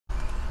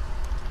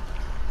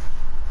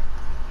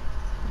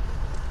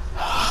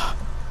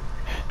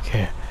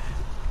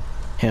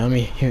Here, let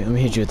me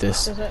hit you with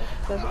this. Does it?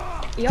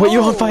 Wait,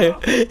 you're on fire!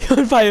 You're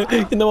on fire!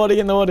 In the water,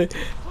 in the water!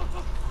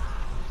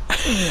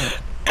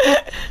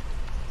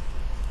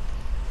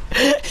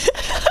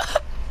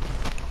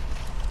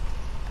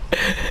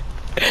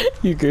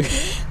 You good?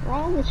 What's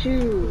wrong with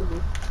you?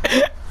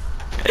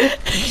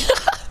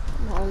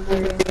 I'm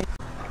hungry.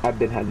 I've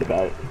been had the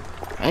bat.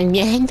 I'm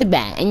behind the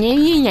bat, and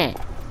you're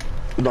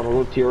Double,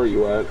 what tier are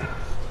you at?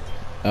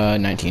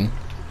 19.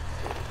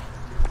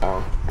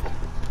 Oh.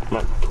 I'm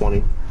at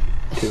 22.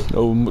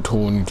 Oh, I'm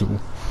 22.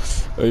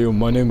 Hey, yo,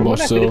 my name is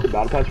Marcel. The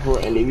battle pass before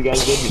any of you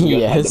guys did? You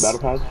guys had the battle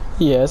pass?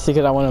 Yes,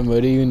 because I want to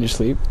murder you in your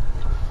sleep.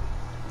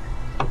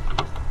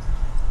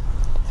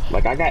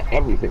 Like, I got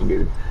everything,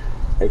 dude.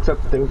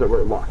 Except the things that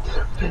were locked.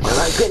 And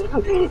I couldn't.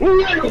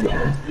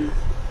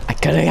 I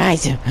could've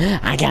got you.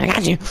 I could've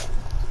got you.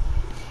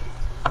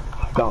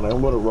 Don,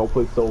 I'm gonna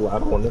roleplay so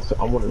loud. I wonder if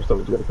someone's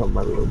gonna come in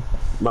my room.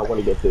 Might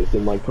want to get this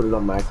and like put it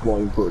on max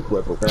volume for a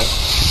clip, okay?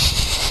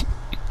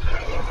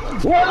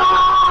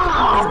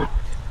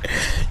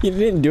 You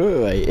didn't do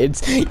it right.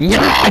 It's.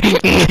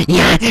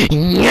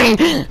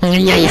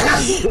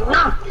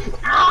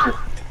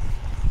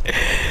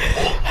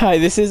 Hi,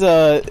 this is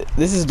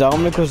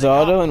Dominic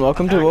Rosado, and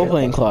welcome to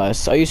roleplaying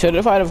class. Are you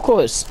certified? Of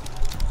course.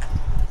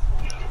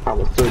 I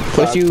was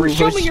so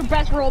Show me your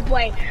best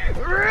roleplay.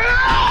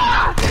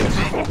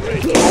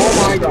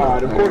 Oh my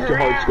god, of course your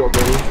heart's go,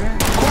 baby. Of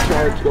course your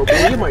heart's go,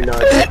 baby. You're my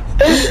nuts.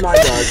 You're my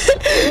nuts.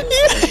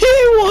 He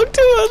walked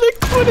around the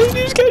corner and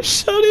he just got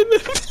shot in the.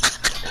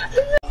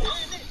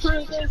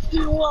 Turn this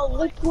to a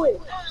liquid.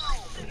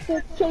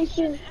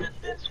 Sensation.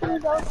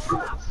 Turn out to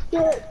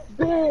get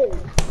big.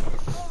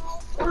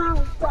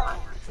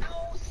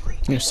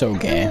 You're so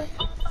gay.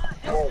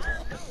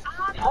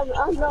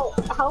 I know.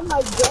 How am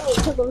I gay?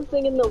 Because I'm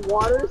singing the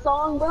water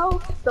song, bro.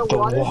 The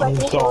water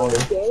cycle song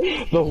is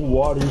gay. The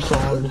water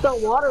song. It's the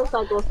water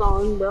cycle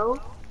song, bro.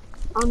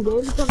 I'm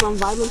gay because I'm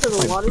vibing to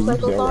the water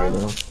cycle song.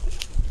 Right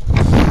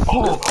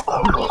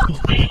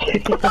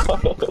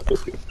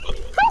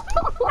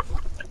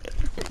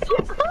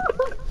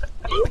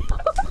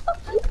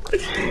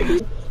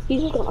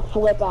He's just gonna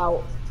flip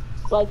out.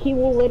 Like, he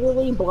will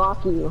literally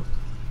block you.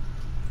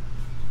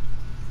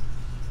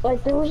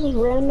 Like, there was this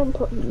random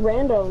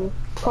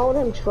called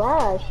him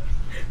trash,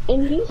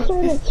 and he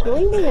started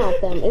screaming at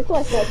them. It's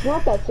like, that's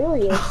not that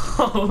serious.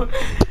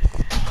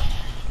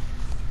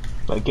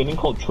 Like, getting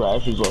called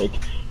trash is like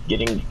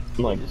getting,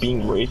 like,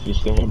 being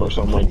racist to him or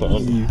something like that.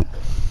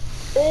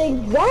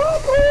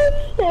 Exactly!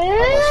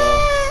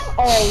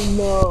 Oh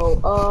no,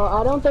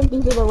 I don't think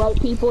these are the right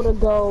people to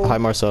go. Hi,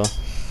 Marcel.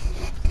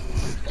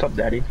 What's up,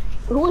 daddy?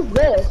 Who is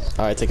this?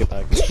 Alright, take it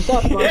back. What's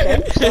up,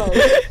 Marcel? Sorry.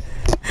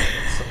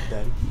 What's up,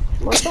 daddy?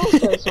 Marcel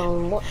said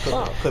something. What's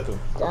up? Clip him.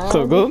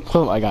 Clip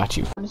him? I got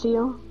you. See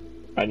you?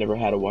 I never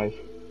had a wife.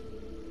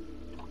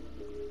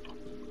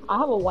 I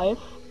have a wife.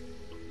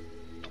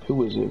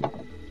 Who is it?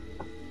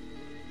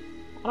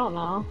 I don't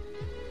know.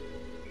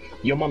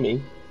 Your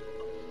mommy.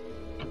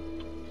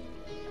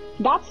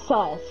 That's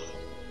sus.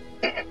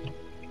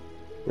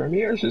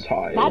 Ramirez is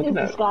high. That is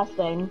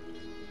disgusting.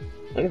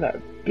 Look at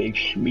that big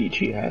schmeat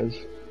she has.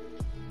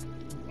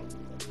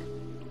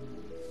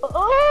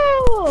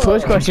 Oh!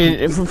 First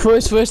question,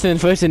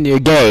 first thing, you're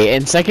gay,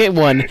 and second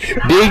one,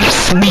 big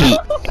sweet.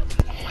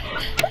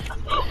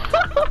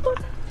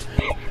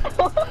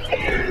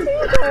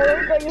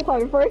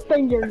 First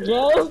thing you're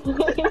gay.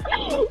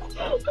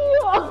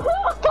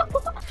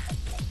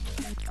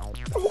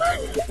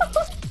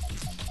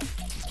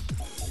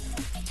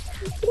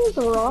 What is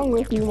wrong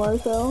with you,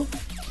 Marcel?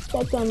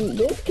 But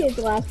this kid's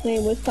last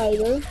name was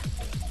Tiger,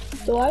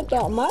 so I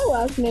thought my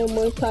last name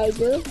was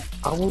Tiger.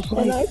 I was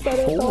like, and I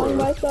started calling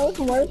myself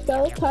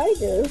Marcel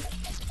Tiger.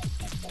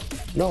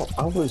 No,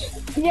 I was.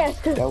 Yes,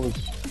 because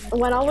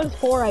when I was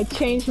 4, I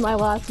changed my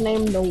last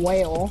name to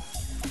Whale.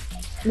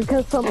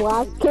 Because some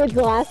kid's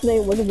last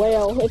name was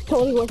Whale. It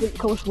totally wasn't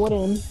Coach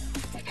Wooden.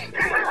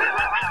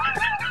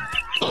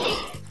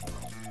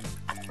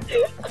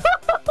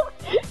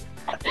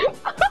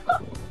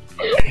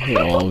 I hate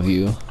all of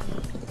you.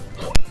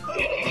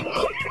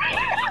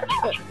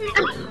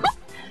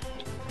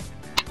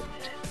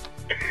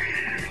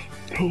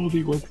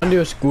 Holy what? I'm gonna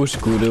do a scooter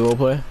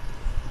roleplay.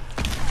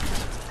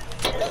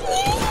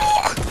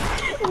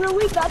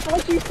 Really? That's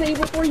what you say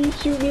before you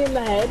shoot me in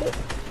the head?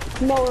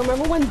 No,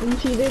 remember when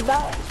Bucci did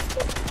that?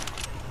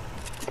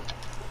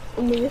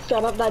 When we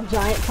set up that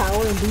giant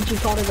tower and Bucci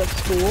called it a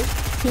school?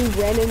 He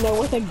ran in there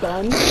with a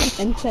gun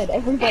and said,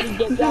 everybody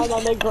get down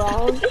on the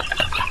ground.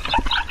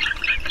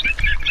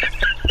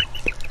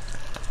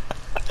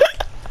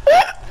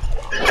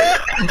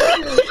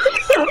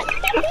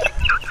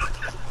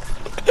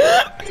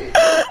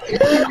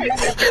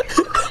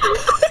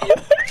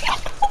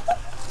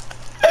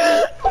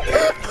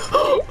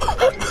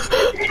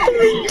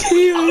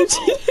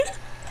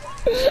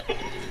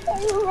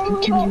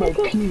 Give me my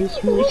penis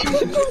first.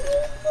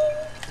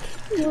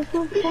 You're so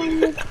funny.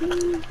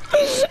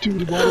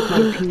 Dude, why is my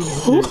penis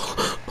hurt?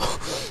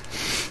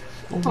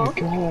 Oh my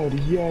god,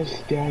 yes,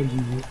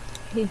 daddy.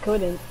 He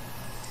couldn't.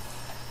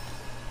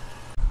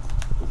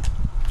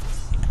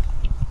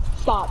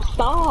 Stop!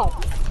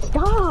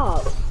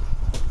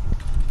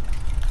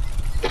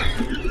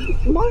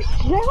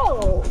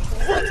 Marcel!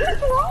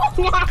 What's wrong?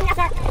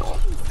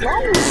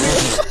 Why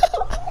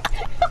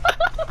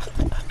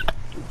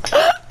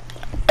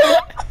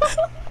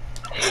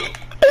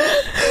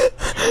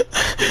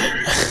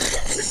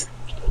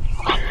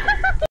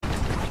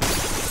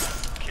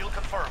Kill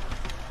confirmed.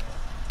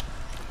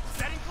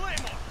 Setting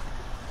Claymore.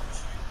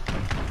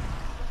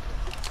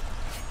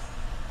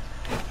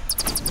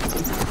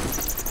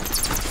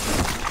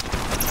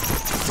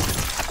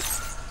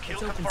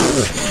 Kill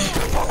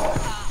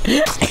confirmed.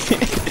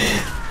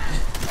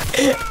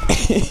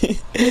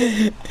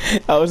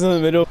 I was in the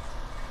middle.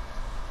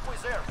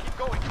 BOIZ there. Keep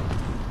going.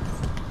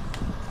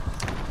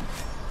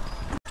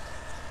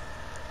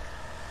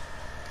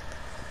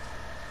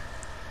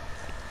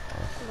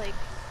 Like,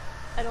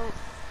 I don't.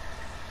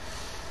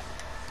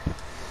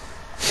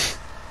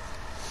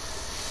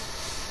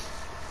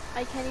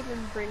 I can't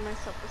even bring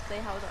myself to say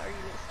how the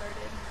argument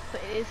started,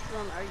 but it is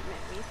still an argument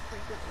we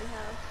frequently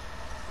have.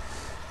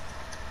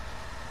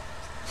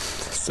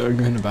 What's the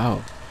argument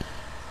about?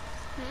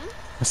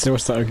 I said,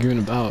 what's the argument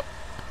about?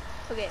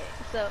 Okay,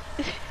 so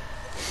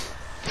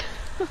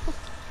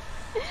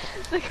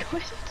the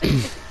question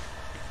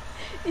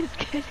is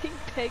getting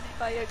pegged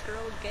by a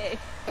girl gay?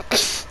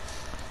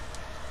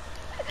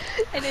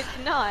 And it's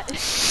not,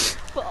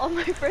 but all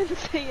my friends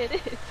say it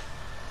is.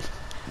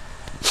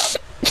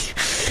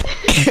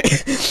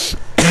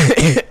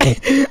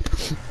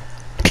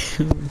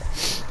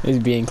 Is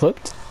being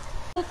clipped?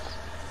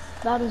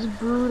 That is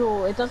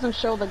brutal. It doesn't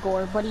show the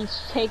gore, but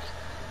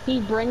he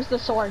brings the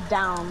sword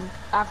down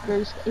after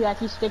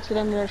he sticks it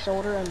into their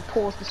shoulder and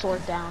pulls the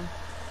sword down.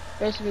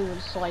 Basically,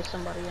 would slice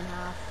somebody in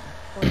half,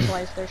 or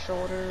slice their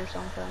shoulder or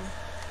something.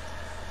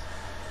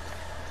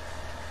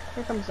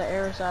 Here comes the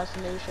air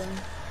assassination.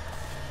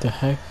 The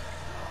heck?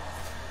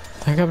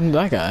 What happened to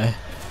that guy?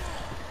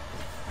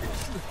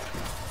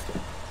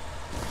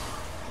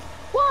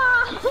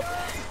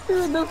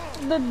 Dude,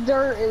 the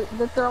dirt,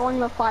 the throwing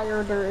the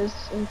fire dirt is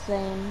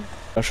insane.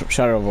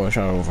 Shut it over,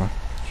 shut it over.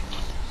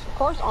 Of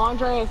course,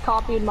 Andre had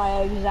copied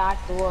my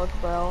exact look,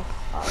 bro.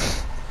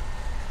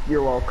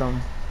 You're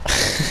welcome.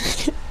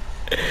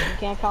 You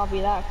can't copy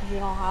that because you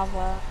don't have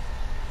that.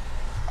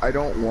 I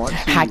don't want to.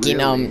 Hacking,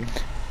 really.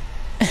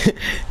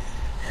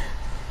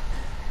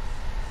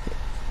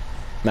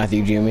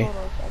 Matthew Jimmy.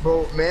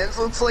 Bro, man's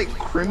looks like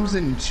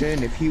Crimson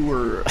Chin if he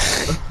were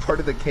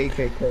part of the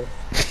KKK.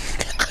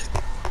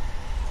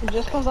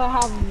 Just because I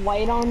have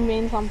white on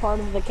means I'm part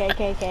of the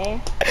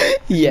KKK?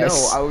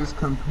 Yes. No, I was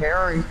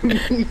comparing you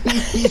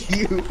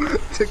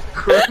to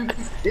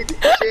Crimson Chin.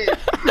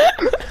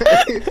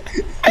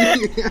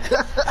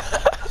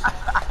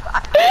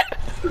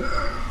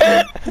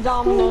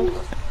 Dominic.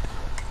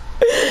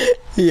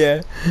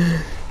 Yeah.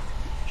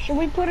 Should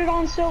we put it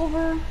on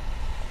silver?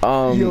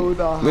 Yo,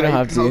 the we don't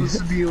have to. supposed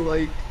to be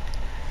like.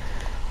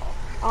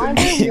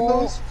 Andre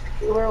won't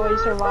really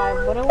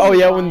survive, but it will Oh be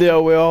yeah, fine.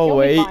 when we're all You'll be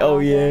wait. fine, Oh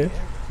Andre. yeah.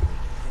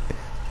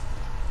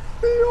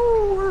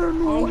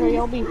 Andre,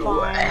 you'll be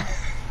fine.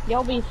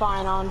 You'll be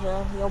fine,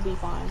 Andre. You'll be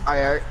fine.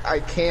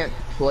 I can't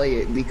play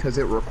it because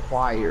it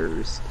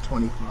requires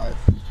 25.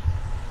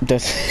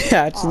 That's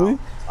actually.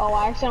 Oh,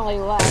 I accidentally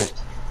left.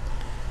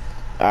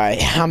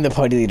 Alright, I'm the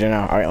party leader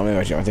now. Alright, let me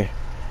watch you out there.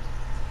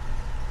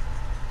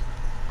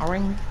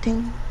 Ring,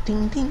 ting,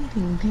 ting, ting,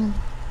 ting, ting.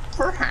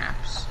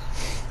 Perhaps.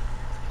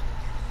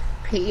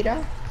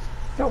 Peter,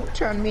 don't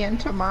turn me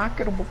into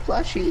marketable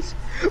plushies.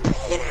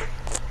 Peter.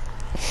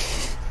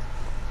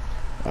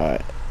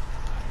 Alright.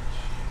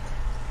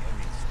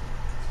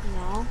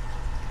 No.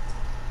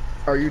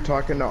 Are you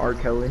talking to R.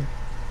 Kelly?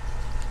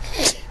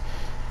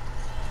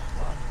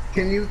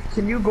 Can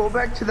you go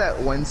back to that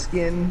one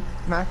skin,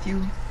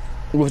 Matthew?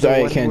 Whoops, The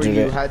I one can't where do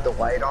you that. had the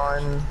light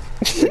on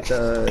with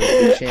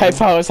the chain. High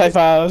powers, high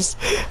powers.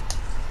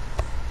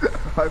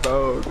 High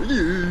five.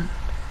 Yeah.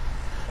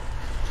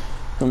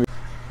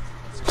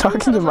 Talking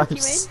to What a monkey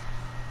mice.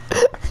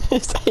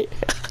 What?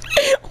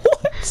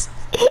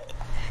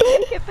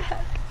 Get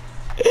back.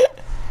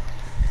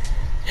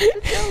 It's a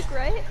joke,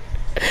 right?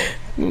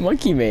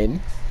 Monkey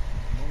man.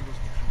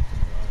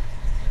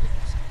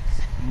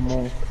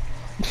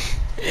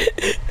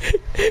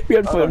 We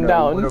had to put him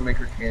down.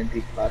 Widowmaker can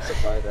be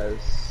classified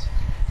as.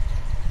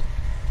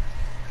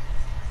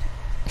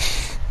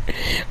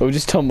 We'll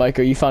just tell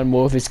Micah you found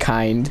more of his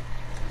kind.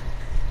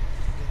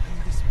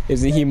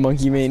 Isn't he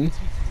monkey man?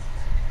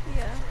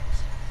 Yeah.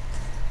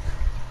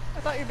 I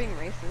thought you were being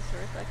racist for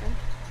a second.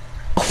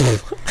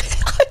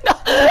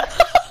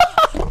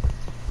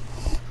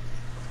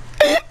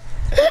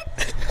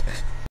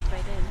 If I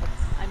did,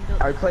 I'm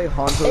built. I play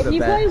Hanzo If the you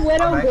best. play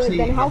Widow I'm good, actually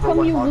then how number come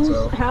one you lose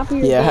Hanzo. half of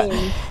your Yeah.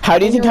 games? How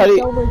do you think? You're How do you?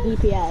 silver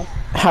DPS.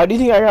 How do you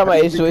think I got my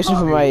inspiration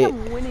for my?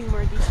 I'm winning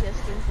more DPS games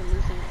than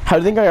losing. How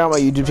do you think I got my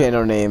YouTube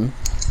channel name?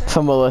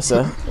 From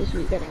Melissa. This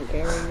is getting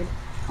carried.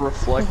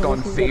 Reflect on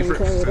This is getting favorite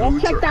carried. foods.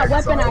 Let's check or that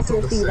weapon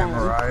exiles of the accuracy then.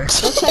 samurai.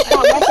 Let's check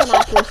that weapon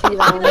accuracy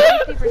then.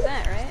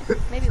 50%, right?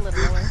 Maybe a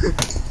little lower.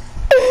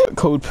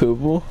 Code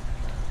Poople.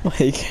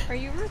 Like, Are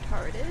you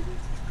retarded?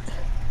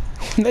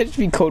 wouldn't that just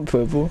be code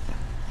purple?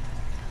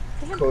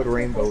 They had Code purples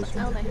rainbows. in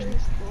elementary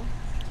school.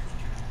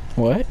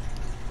 What?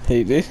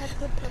 Hey, They this? had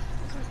code purples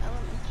in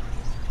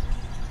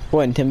elementary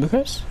What, in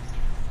Timbercrest?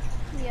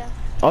 school. Yeah.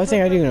 Oh, I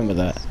think I do Code remember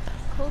that. purples-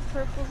 Code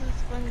purples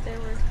is when there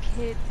were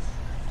kids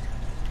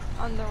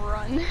on the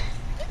run.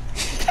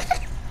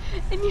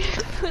 And you're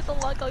supposed to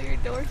lock all your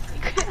doors so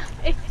you couldn't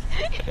hide.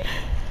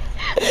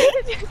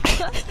 In your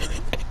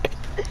classroom.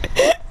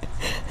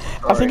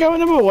 I think I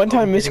remember one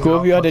time in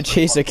school you had to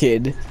chase a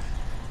kid.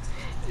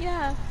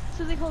 Yeah,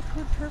 so they call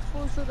code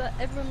purple so that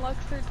everyone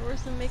locks their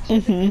doors and makes sure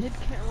the kid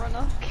can't run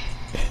off.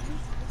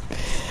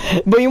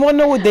 But you wanna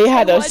know what they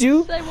had us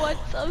do? I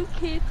watched some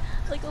kids,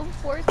 like on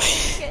fourth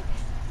grade, get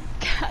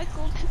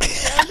tackled to the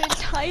ground and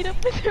tied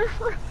up in their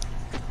room.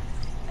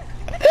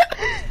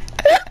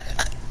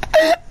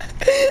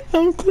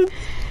 I'm clipping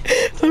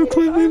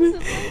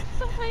it.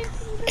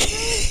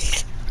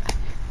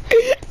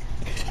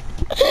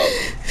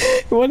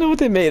 You wanna know what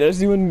they made us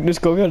do when the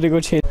school had to go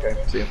change? Okay,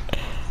 see ya.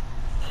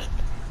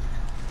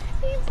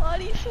 They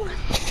body slammed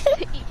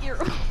the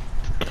 8-year-old.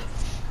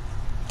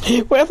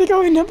 Wait, I think I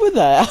remember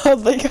that. I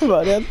was thinking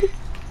about it.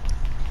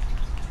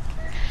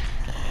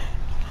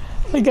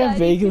 I got Daddy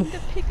vaguely. came to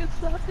pick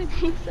us up and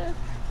he said,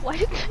 why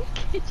did the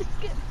kid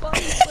just get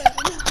body slammed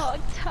and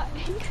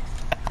hog-tied?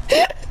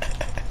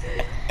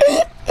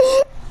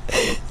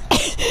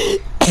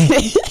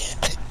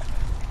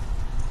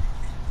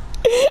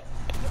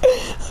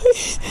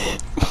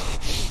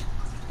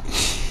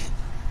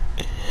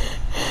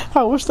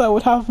 I wish that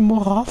would happen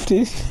more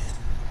often.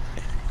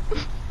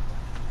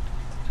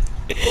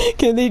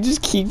 Can they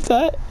just keep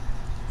that?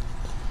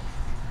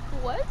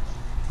 What?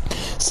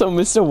 So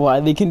Mr.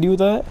 Wiley can do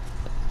that?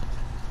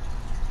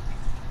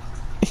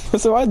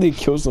 Mr. Wiley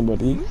kill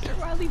somebody. Mr.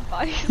 Wiley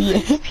body Yeah.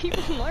 slams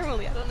people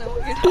normally. I don't know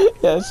what you're talking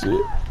about. Yeah,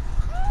 shit.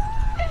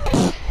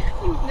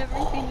 You've never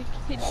seen a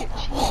kid get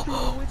chased in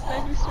the woods by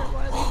Mr.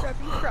 Wiley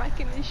rubbing crack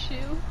in his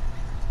shoe.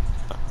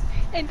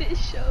 And it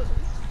shows.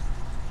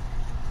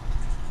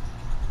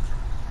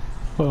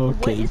 Okay,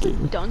 What is a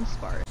dude.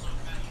 Dunsparce?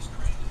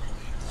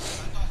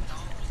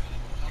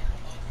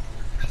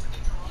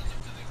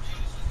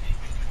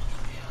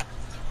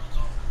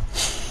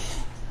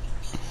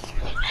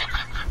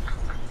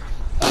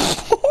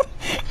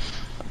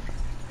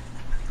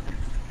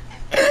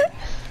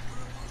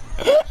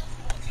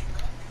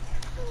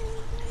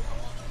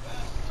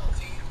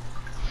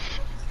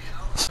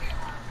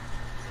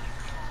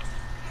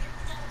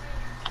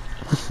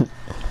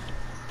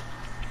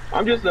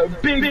 I'm just a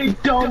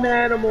big dumb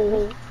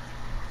animal.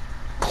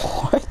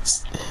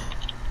 What?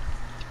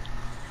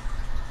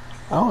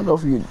 I don't know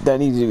if that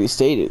needs to be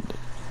stated.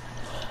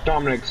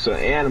 Dominic's an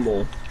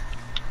animal.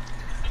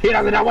 He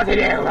doesn't know what to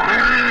do.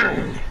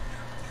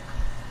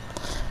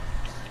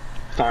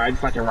 Sorry, I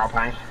just like your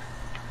roleplay.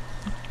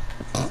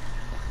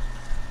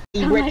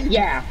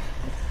 Yeah.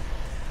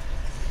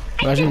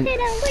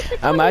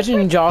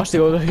 Imagine Josh to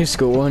go to his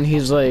school and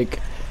he's like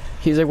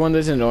one of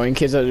those annoying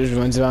kids that just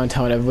runs around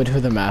telling everybody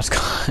with a mask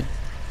on.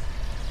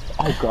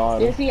 Oh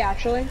god. Is he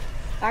actually?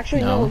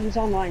 Actually, No. no, he's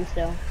online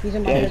still. He's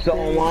in my Yeah, it's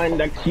online,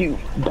 that cute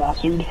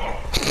bastard.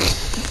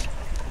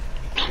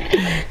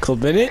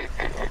 Clipping it.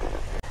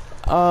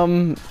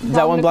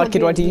 That one black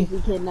kid, white tee.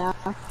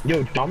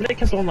 Yo, Dominic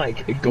has on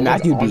like goes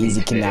Matthew on be these easy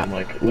shit, kidnap.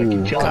 like Ooh,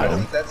 you kill got him.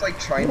 him. That's like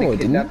trying No, to it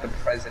didn't. kidnap the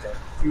president.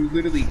 You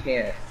literally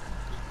can't.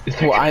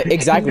 Well,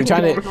 exactly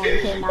trying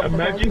to.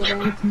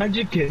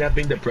 Imagine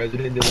kidnapping the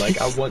president and like,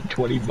 I want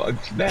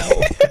 $20 now.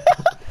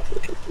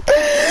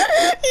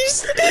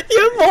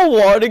 You have a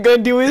water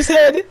gun to his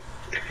head.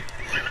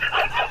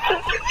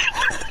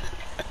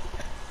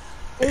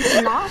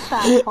 It's not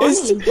that funny.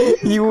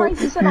 Jesus you-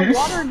 Christ, you said a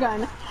water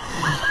gun.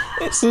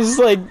 It's just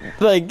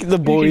like the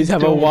boys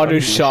have a water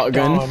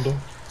shotgun.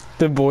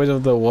 The boys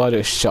have the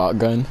water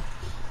shotgun.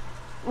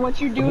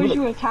 What you do is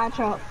you attach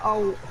a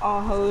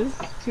hose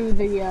to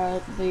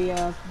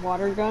the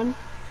water gun.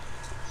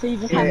 So you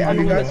just have Hey, have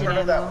you guys unlimited heard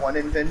of that ammo. one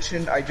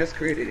invention? I just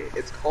created it.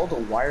 It's called a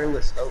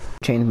wireless hose.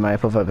 Change my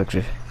profile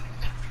picture.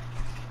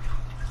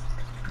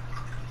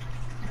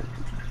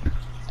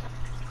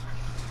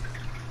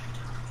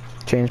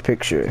 Change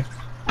picture.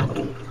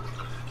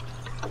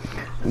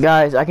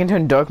 Guys, I can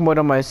turn dark mode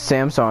on my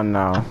Samsung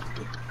now.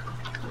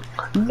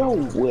 No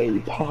way,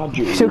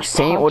 Padres. So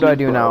Saint, what do I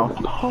do now?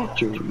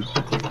 Padres.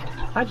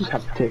 I just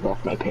have to take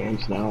off my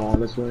pants now,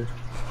 honestly.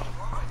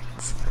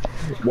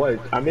 What?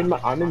 I'm in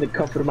the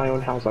comfort of my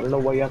own house. I don't know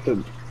why you have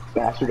to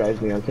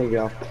bastardize me. I'm taking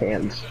off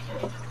pants.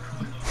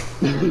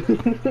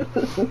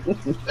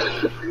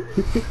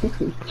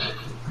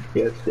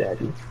 Yes,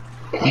 Daddy.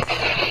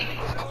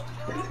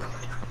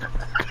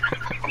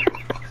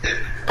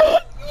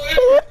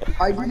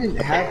 I didn't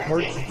have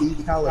Hearts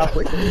decal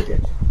equipment yet.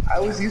 I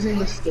was using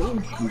the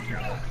Stones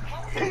decal.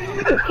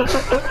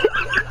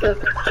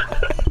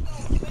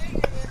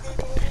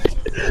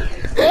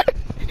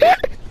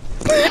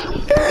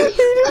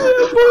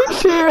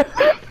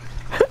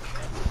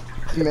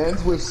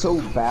 Mans was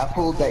so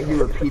baffled that he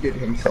repeated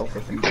himself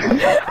a few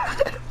times.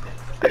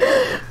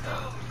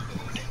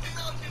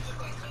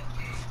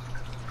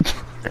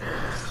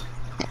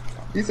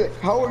 He said,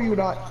 how are you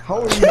not?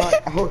 How are you not?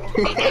 How are you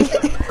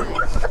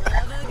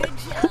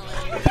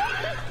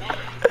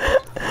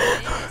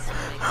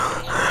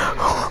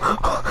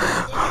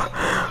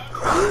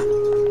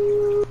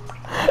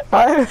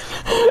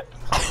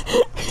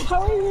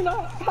How are you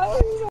not? How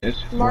are you not?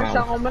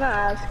 Marshall, I'm gonna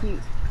ask you.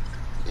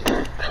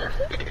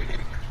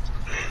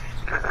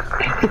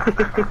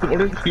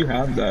 What if you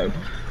have that?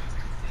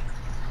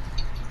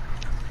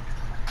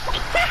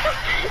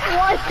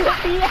 Why did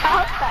he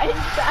have that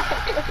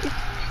exactly?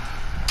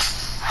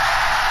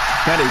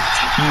 That is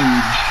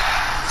huge.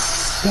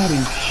 That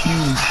is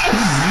huge. Who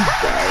needs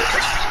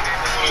that?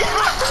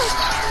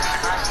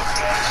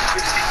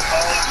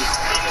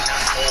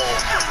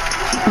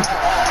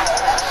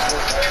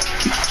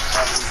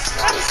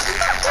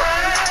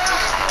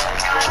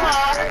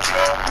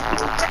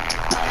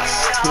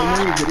 How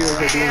many videos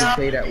are being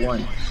played at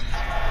once?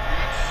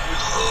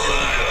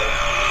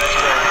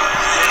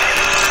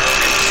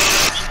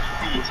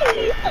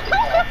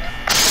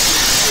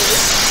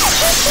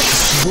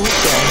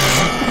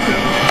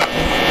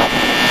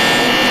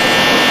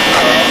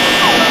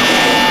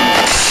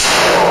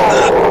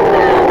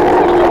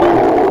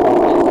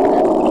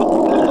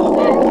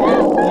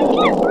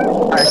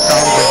 I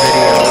found the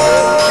video.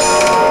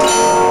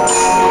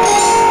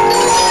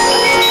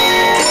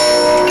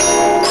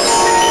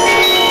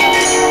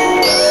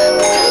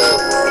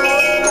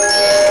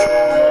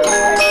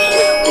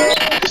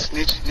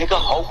 Snitch, nigga,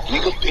 hoe,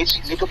 nigga, bitch,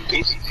 nigga,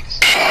 bitch.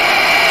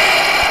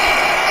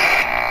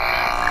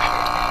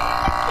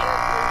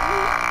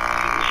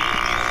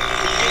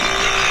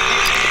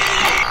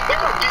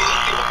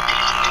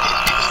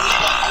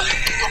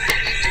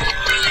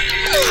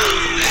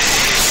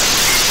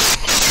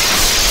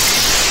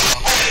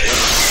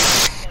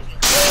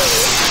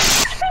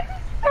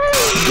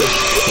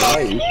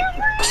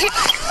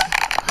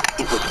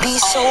 Be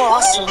so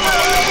awesome.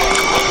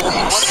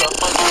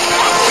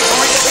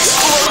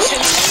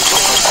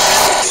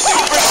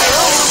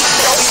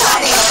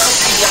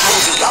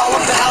 All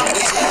about it.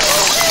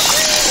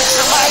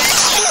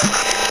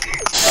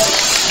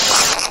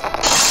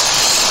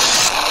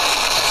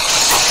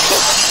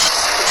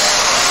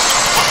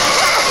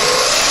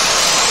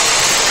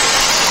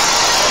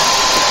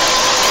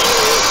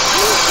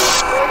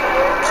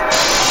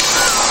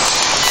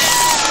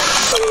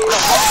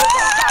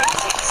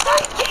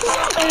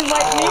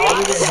 How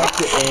did it have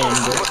to end?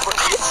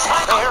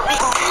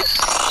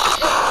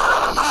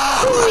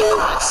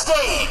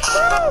 Stage.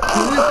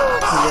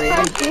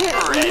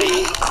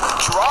 Ready,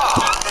 drop.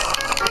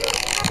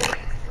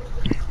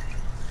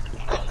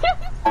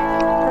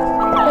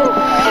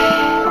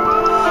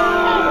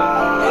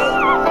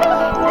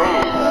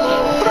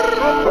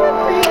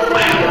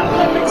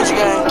 Gucci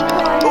gang.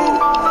 Ooh,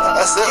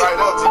 that's it right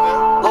there, T-Man.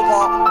 Lil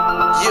Pump.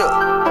 Yeah.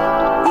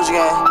 Gucci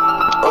gang.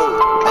 Ooh.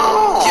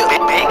 Yeah.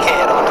 Big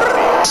head on the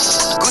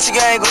Gucci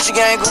gang, Gucci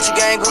gang, Gucci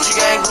gang, Gucci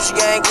gang, Gucci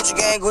gang, Gucci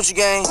gang, Gucci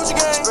gang.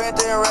 Spread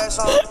their racks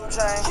on the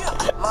chain.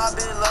 My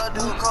bitch love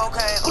do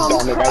cocaine.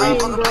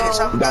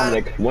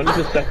 Dominic, when is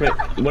the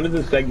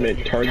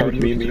segment Target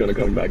memes gonna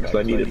come back? Because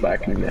I need it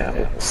back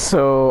now.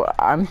 So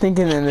I'm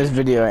thinking in this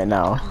video right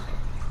now.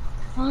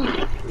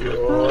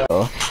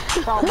 Oh,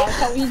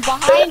 Marshall, he's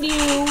behind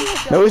you.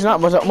 No, he's not.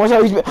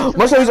 Marcel,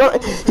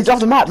 he's off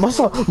the map.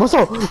 Marcel,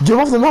 get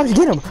off the map. You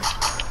get him.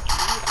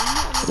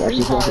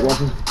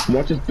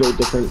 Watch us build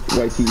different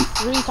white teeth.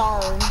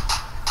 Retard.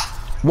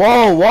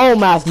 Whoa,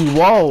 Matthew,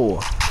 whoa.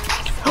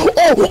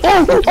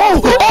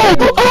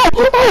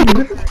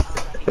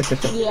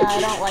 Yeah, I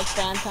don't like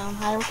Phantom.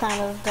 I'm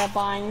kind of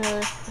buying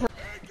her.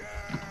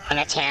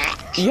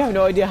 You have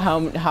no idea how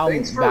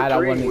bad I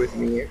want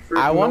to.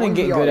 I want to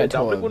get good at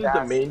Dominic Torb. wanted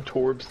the main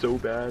Torb so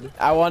bad.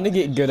 I want to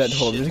get good at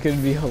Torb. It's gonna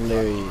be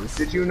hilarious.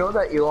 Did you know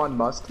that Elon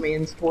Musk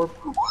mains Torb?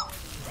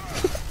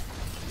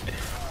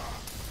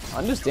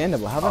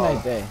 Understandable. Have a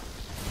nice day.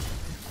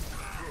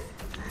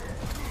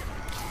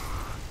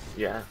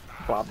 Yeah,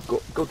 Bob, go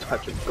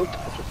touch it. Go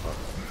touch it, Bob.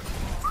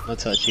 I'll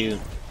touch you.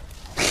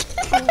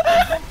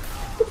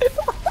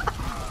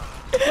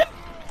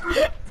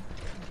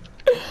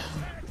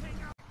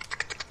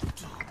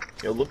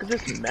 Yo, look at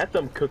this meth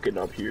I'm cooking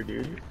up here,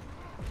 dude.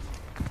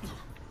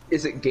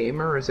 Is it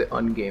gamer or is it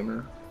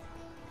ungamer?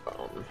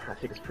 I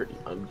think it's pretty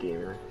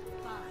ungamer.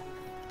 5,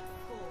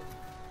 4,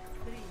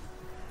 3,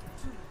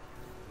 2,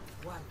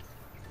 1.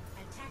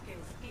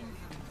 Attackers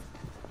incoming.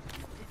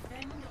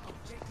 Defend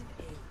objective A.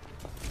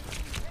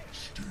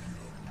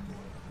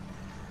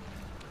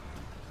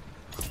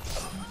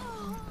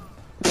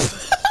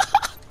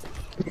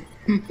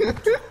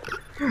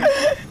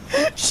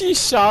 She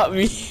shot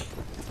me.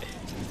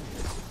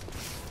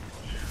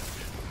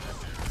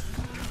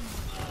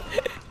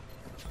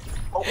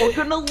 Oh, we're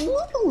gonna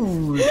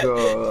lose!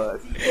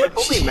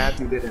 Hopefully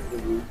Matthew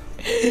didn't lose.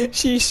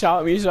 She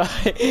shot me, so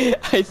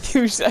I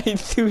threw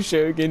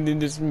Shogun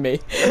and just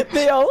made.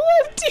 They all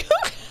left you.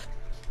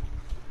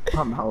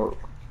 I'm out.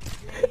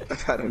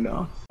 I've had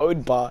enough.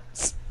 Code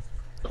bots.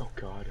 Oh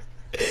god.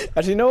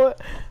 Actually, you know what?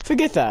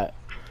 Forget that.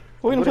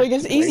 We're gonna play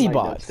against easy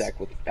bots. Nutsack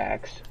with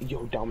axe.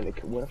 Yo,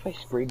 Dominic, what if I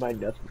sprayed my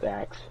nuts with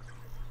axe?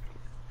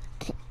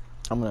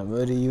 I'm gonna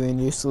murder you in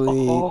your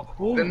sleep.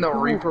 Then the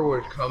Reaper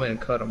would come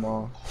and cut him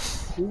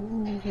off.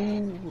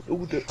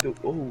 Ooh,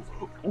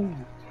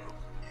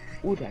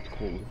 that's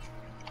cold.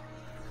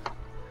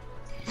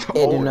 It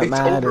did not it's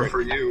matter. over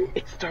for you.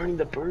 It's starting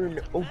to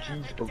burn. Oh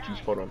jeez,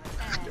 hold on.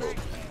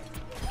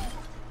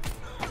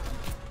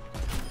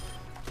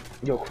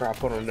 Yo, crap,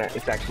 hold on,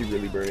 it's actually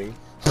really burning.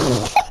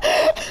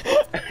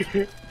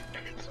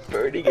 It's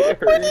burning, it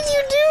hurts. What did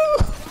you do?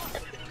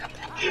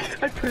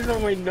 I put it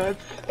on my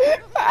nuts.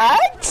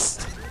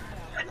 Axe?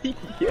 Yeah.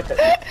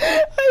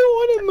 I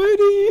wanna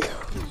murder you.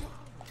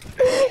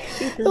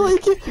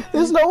 Like,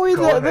 there's no way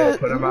Go ahead,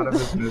 put him out of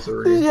his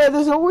misery. Yeah,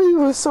 there's no way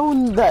with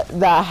someone that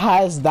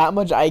has that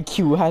much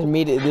IQ has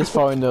made it this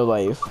far in their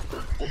life.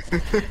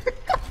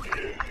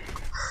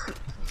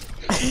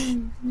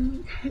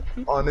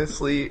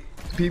 Honestly,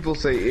 people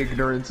say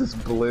ignorance is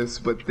bliss,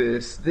 but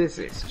this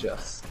is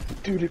just...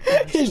 Dude,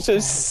 It's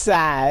just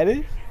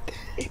sad.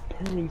 It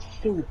burns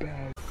so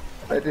bad.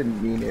 I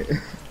didn't mean it.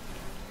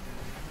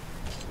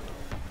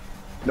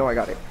 No, I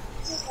got it.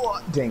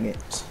 Dang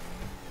it.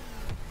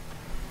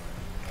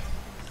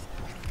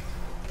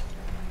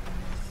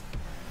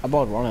 I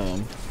bought one of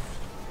them.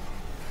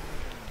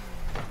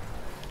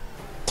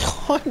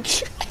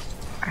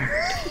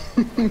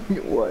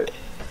 What?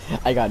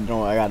 I got it.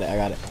 No, I got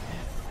it.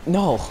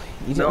 No,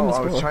 you didn't. No,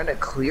 I was trying to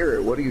clear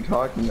it. What are you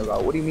talking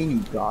about? What do you mean you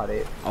got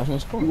it? I was gonna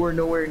score. You were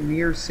nowhere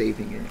near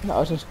saving it. No, I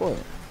was gonna score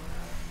it.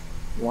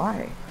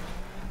 Why?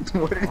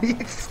 What did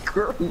he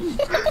scream?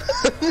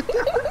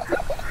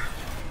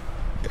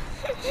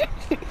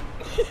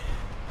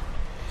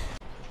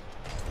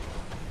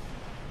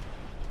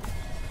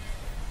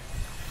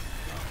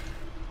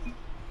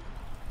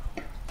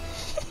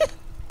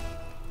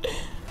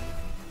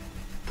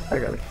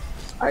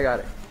 I got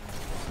it.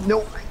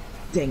 No,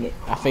 dang it.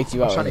 I faked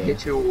you I out. was trying to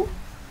hit you.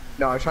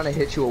 No, I was trying to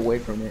hit you away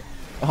from it.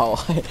 Oh,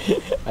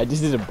 I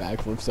just did a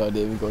backflip, so I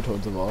didn't even go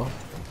towards the ball.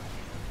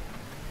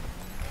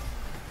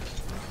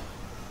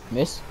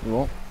 Miss? You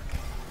won't?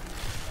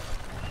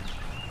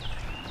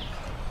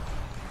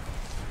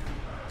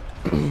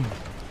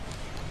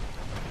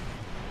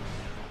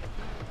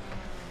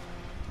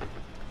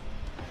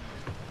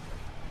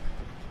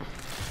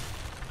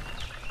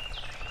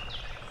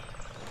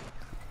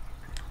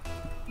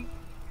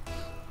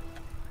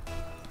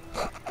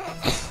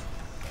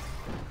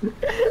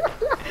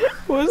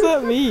 What does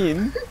that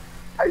mean?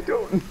 I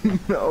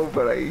don't know,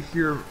 but I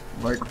hear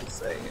Michael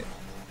saying it.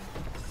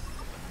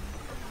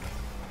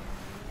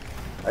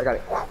 I got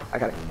it. I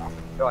got it.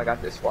 No, I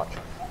got this. Watch.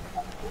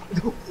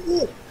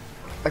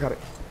 I got it.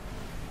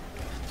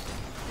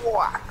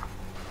 I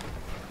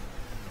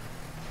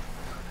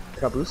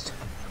got boost.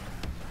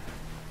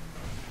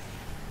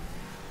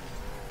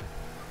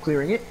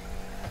 Clearing it.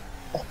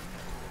 Oh,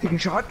 taking a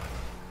shot.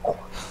 Oh.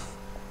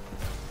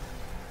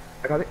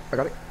 I got it. I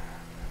got it.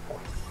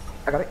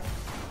 I got it.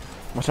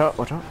 Watch out,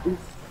 watch out. Ooh.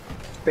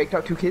 Faked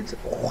out two kids.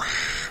 Oh,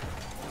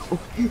 oh,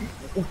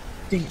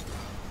 dang it.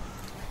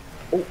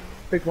 Oh,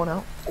 faked one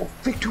out. Oh,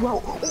 faked two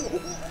out.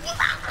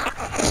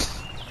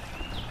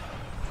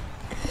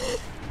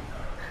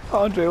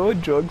 Andre,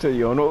 what drugs are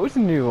you on? What was the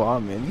new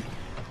ramen?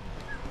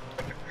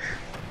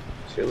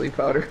 Chili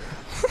powder.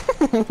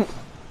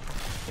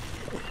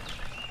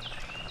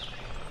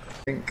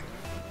 Think.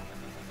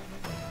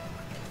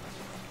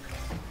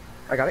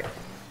 I got it.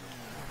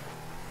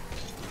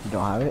 You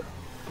don't have it?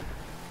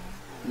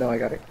 No, I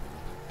got it.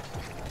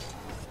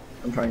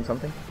 I'm trying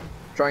something.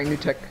 Trying new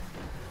tech.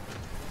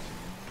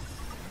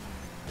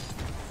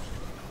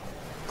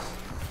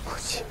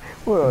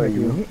 Where are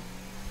you?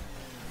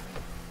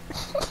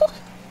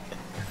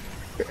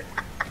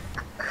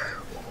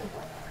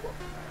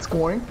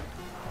 Scoring.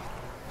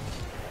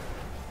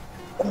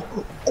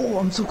 Oh,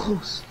 I'm so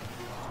close.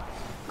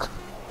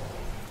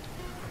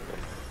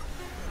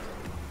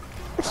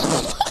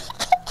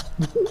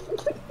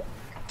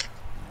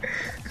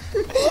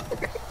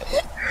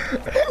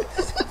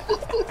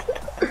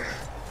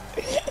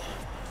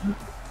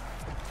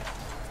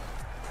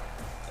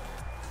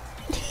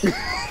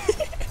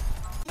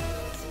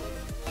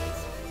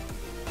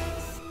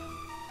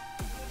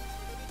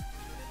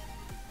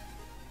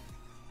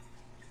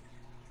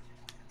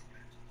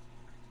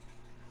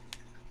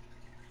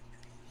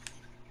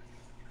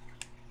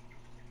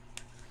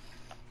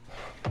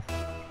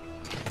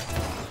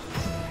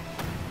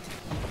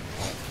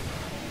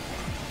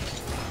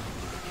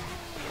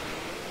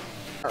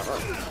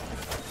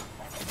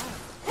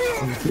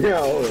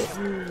 Yo,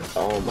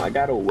 I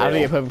got a well. I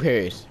didn't get perfect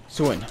parries.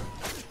 Swing.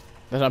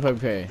 That's not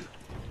perfect parry.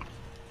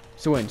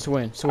 Swing.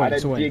 I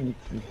had to dig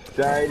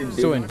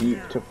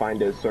deep to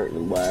find a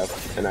certain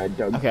left, and I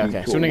dug deep Okay.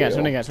 to Swing a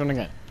again, well.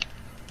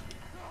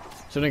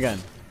 swing again.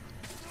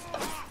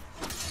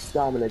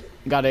 Dominic.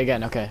 Got it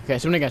again, okay,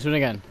 swing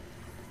again.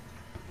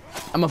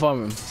 I'm gonna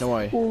farm him, don't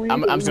worry.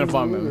 I'm just gonna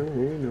farm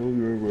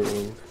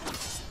him.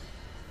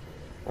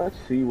 Let's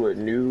see what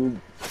new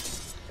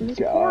This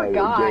poor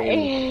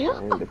guy.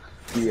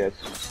 Yes,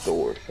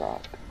 store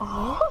shop.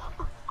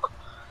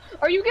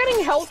 Are you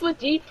getting health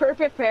with each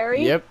perfect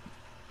parry? Yep.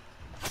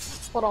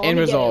 Hold on, And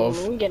resolve.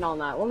 Let me get on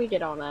that. Let me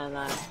get on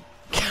that.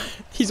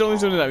 He's only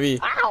shooting at me.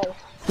 Ow!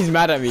 He's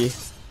mad at me.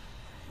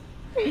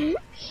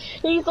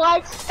 He's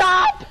like,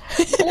 stop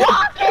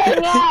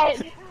blocking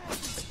it!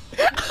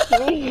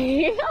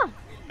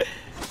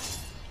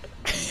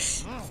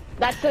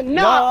 That's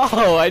enough!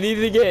 No, I need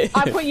to get.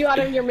 I put you out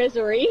of your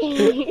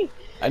misery.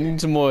 I need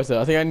some more, so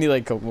I think I need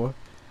like a couple more.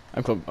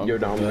 Yo,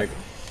 Dominic.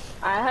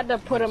 I had to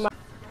put him out.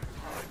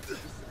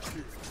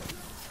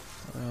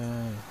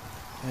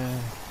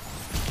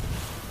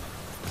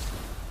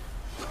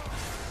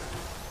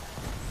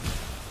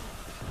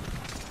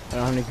 I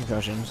don't have any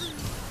concussions.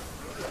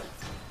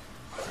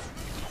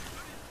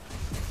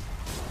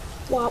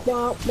 Wop,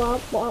 wop,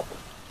 wop, wop.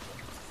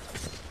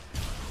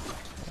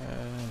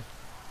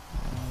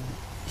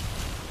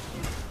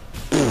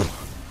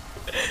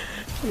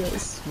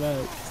 Yes,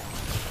 smacked.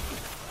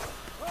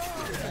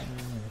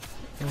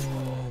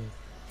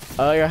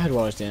 I had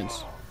water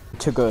stance.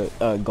 Took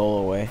a goal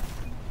away.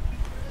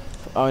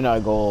 Oh, not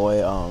a goal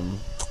away.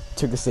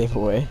 Took a save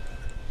away.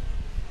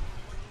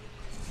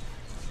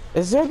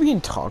 Is that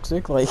being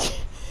toxic? Like,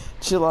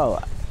 chill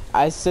out.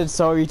 I said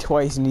sorry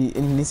twice, and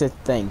he said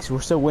thanks.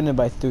 We're still winning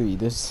by 3.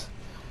 This.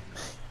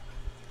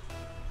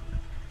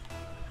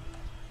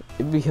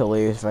 It'd be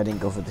hilarious if I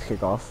didn't go for the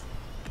kickoff.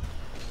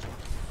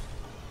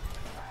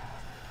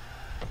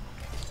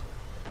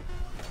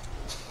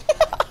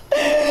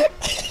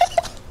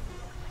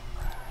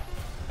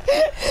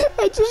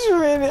 I just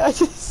ran it.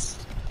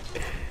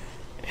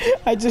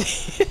 I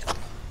just.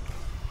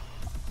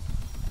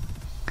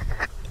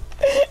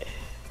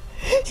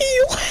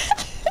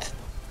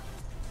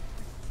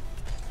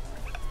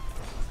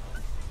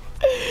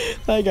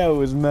 That guy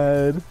was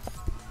mad.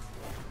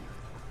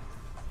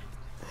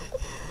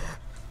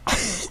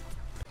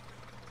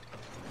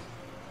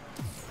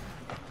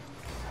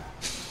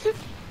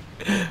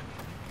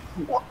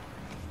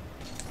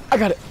 I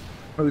got it.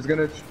 I was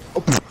gonna.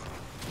 Oh.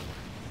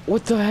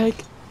 What the heck?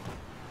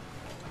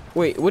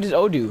 Wait, what does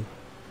O do?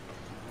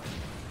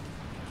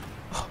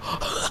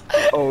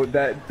 Oh,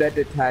 that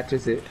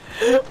detaches it.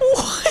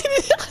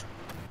 What?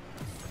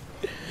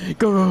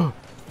 Go.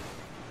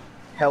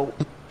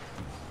 Help.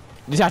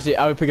 Detach it.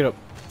 I would pick it up.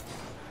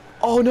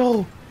 Oh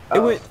no! It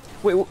went.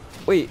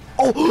 Wait.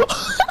 Oh!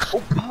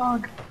 Oh,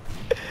 Pog.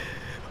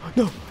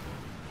 No.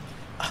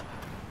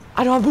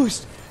 I don't have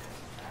boost.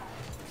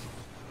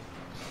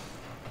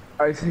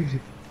 I see.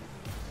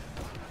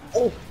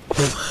 Oh.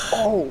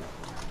 Oh.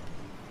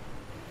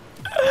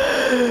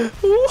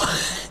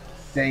 What?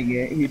 Dang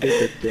it! He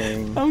did the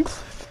thing. I'm.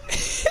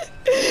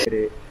 Hit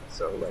it.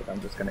 So like,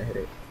 I'm just gonna hit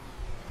it.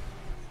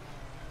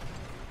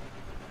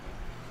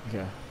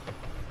 Okay.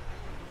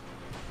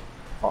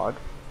 Pog.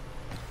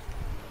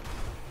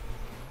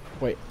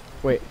 Wait.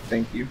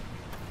 Thank you.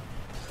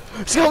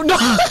 So no.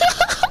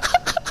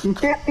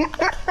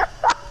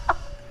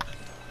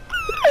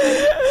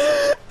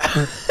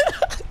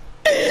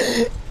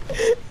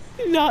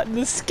 Not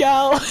the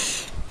scout.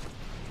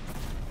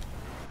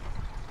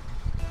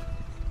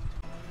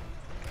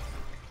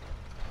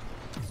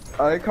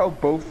 I like how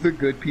both the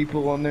good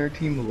people on their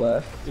team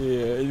left.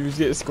 Yeah, you just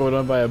get scored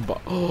on by a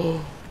bot.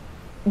 Oh,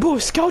 bro,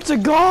 Scout's a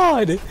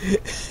god.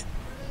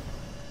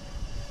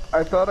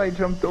 I thought I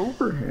jumped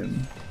over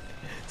him.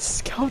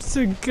 Scout's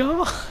a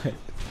god.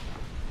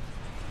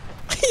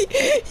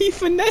 He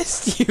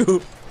finessed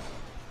you.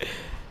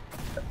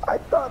 I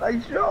thought I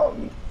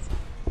jumped.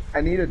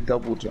 I need a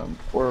double jump,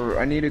 or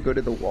I need to go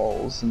to the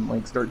walls and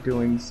like start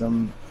doing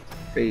some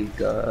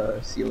fake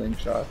ceiling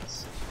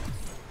shots.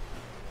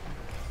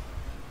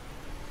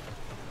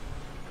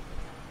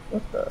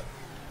 What the?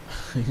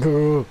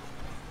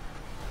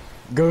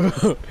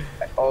 Go.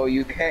 Oh,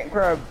 you can't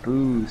grab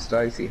boost.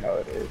 I see how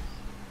it is.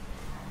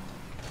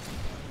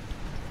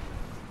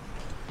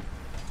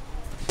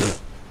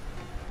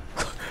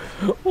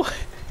 What?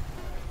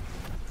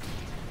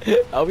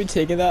 I'll be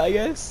taking that, I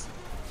guess.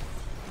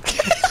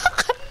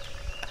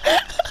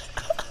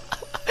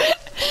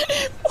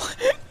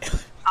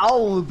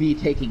 I'll be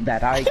taking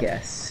that, I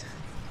guess.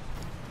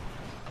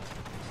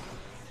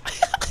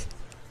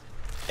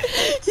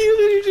 He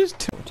literally just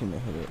took to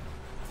hit it.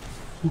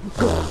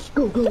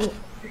 Go.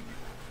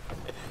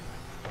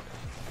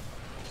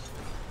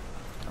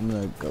 I'm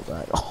gonna go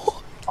back.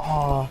 Oh.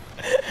 Aw.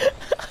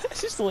 I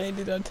just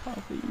landed on top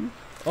of you.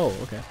 Oh,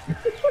 okay.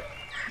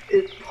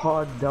 It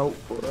pogged out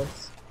for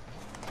us.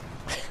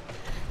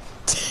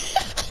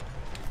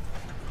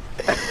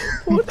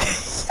 What?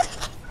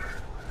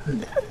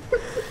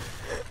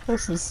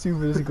 That's the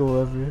stupidest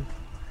goal ever.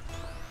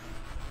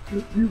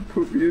 You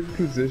put me in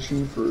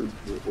position for a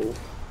dribble.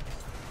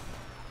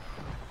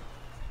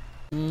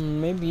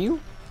 Maybe you?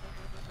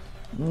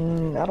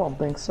 I don't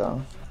think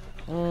so.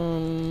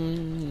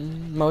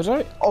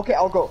 Mozart? Okay,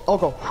 I'll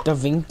go. Da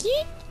Vinci?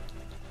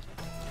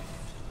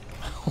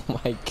 Oh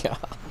my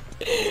god.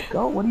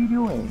 Go, what are you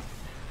doing?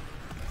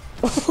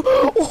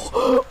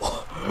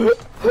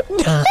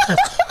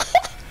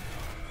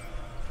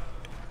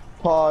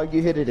 Pog, dog.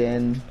 You hit it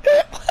in.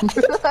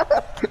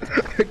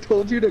 I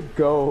told you to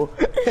go.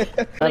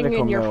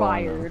 And you're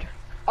fired.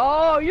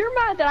 Oh, you're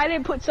mad that I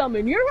didn't put some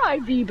in your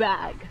ID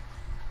bag.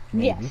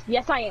 Yes,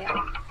 yes I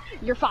am.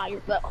 You're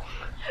fired though.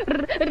 You're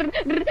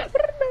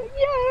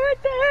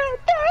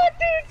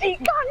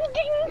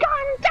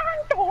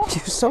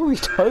so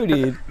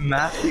retarded.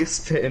 Matthew's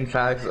spitting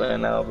facts right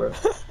now, bro.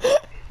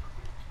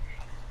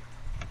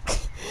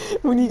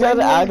 When you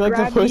gotta act like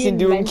the person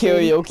doing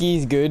karaoke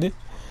is good.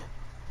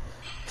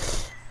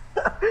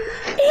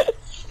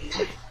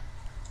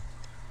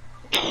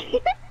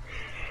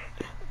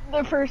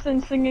 The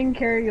person singing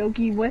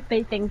karaoke, what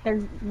they think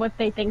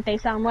they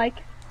sound like,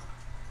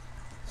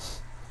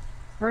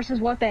 versus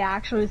what they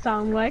actually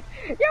sound like.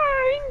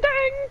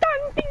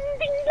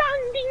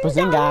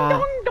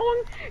 Bazinga.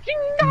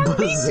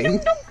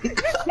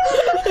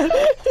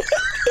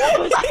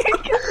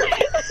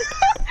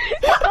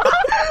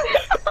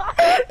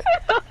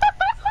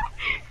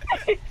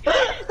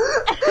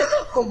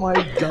 Oh my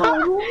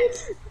god.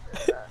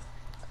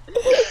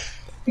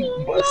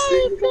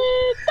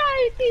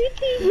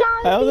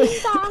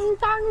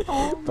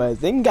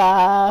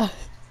 Bazinga.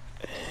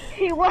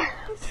 He was.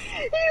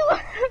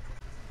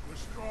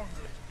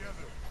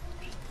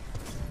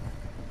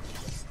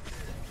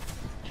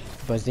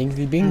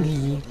 Bazingy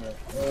bingy.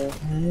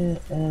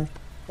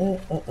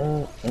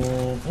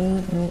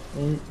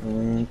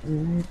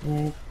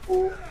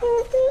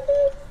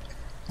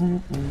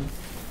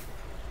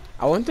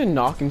 I want the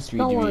knock and street.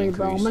 Don't worry,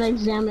 bro. I'm gonna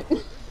examine.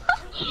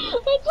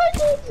 I tried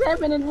to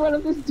examine in front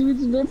of this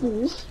dude's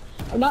nipples.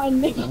 I'm not a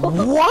nipple.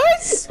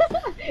 What?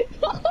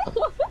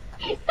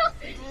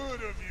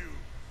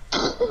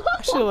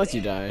 I should have let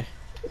you die.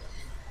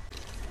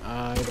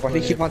 Why do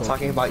you keep on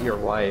talking about your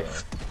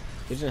wife?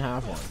 He doesn't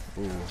have one.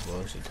 Ooh,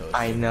 well, she told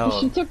I know.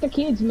 She took the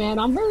kids, man.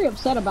 I'm very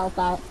upset about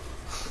that.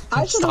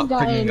 I should have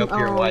Stop bringing gotten. up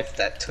your wife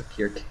that took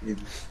your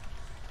kids.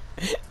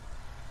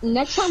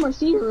 Next time I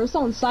see her, it's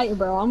on site,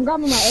 bro. I'm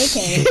grabbing my AK.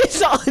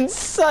 It's on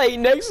site.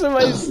 Next time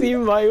I see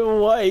my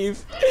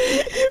wife.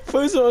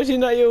 First of all, she's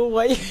not your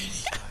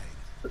wife.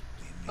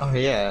 Oh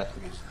yeah.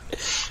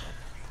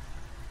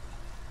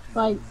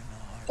 Like,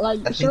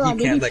 sure, I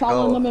may be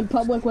following them in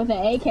public with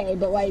an AK,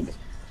 but like,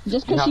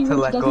 just because she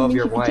rich doesn't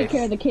mean she can take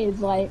care of the kids.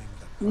 Like,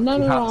 no,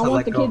 I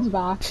want the kids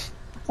back.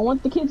 I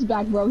want the kids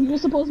back, bro. He was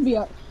supposed to be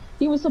an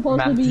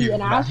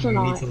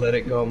astronaut. You need to let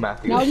it go,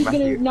 Matthew. Now he's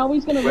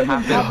gonna live in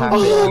Matthew,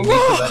 you need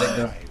to let it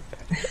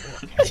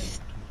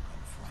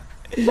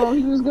go. Bro,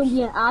 he was gonna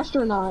be an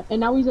astronaut,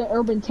 and now he's an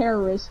urban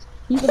terrorist.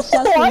 He's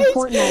obsessed with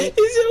Fortnite. Is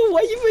it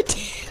why you would?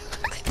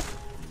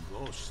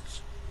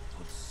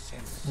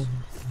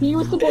 He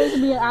was supposed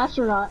to be an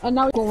astronaut, and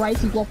now equal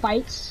rights, equal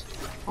fights.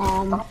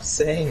 Stop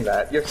saying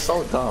that. You're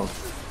so dumb.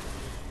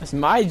 That's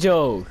my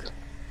joke.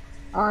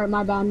 Alright,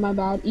 my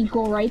bad.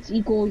 Equal rights,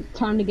 equal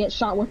time to get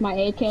shot with my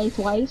AK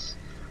twice.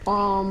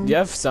 You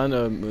have sun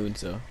or moon,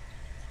 so.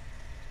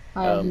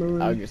 I have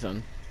moon. I'll get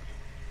sun.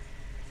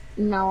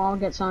 No, I'll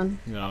get sun.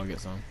 No, I'll get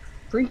sun.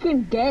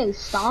 Freaking gay,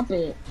 stop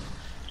it.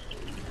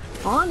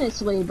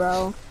 Honestly,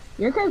 bro.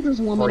 Your character's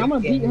a woman, I'm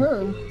gonna beat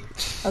her.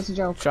 That's a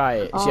joke. Try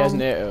it. She has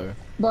an arrow.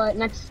 But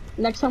next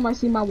time I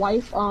see my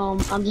wife, I'm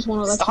just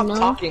wanna let you know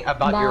talking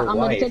about that your I'm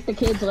wife. gonna take the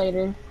kids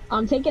later.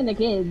 I'm taking the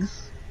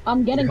kids.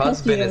 I'm getting Your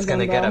custody husband of is them,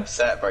 gonna bro. get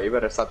upset, bro. You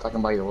better stop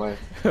talking about your wife.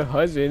 Her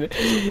husband.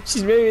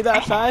 She's married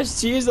that fast.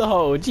 She is a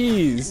hoe.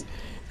 Jeez.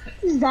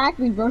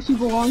 Exactly, bro. She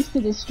belongs to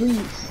the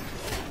streets.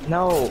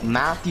 No,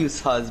 Matthew's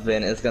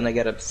husband is gonna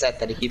get upset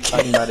that he keeps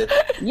talking about his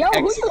Yo,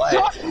 who you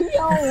talking?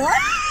 Yo, what?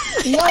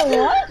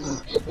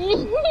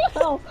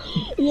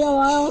 Yo,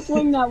 I don't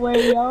swing that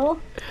way, yo.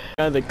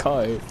 Behind the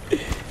car.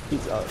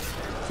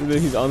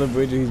 He's on the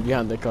bridge and he's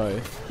behind the car.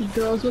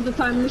 Girls with the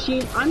time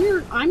machine.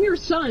 I'm your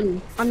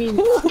son. I mean.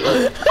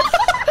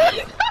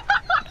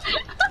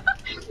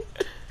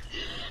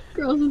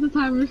 Girls with the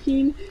time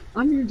machine.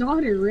 I'm your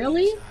daughter.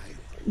 Really?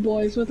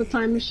 Boys with the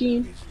time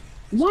machine.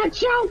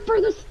 Watch out for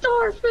the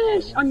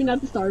starfish. I mean,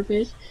 not the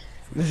starfish.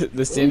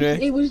 The stingray.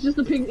 It was just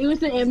a pig. It was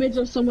the image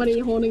of somebody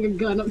holding a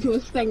gun up to a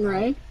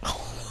stingray.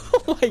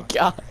 Oh my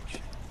gosh.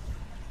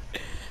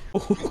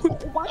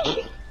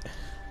 What?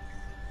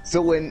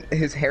 So when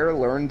his hair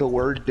learned the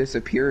word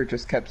disappear, it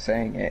just kept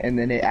saying it, and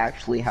then it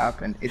actually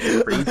happened. It's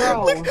crazy.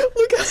 Bro.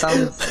 Look at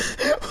Sounds...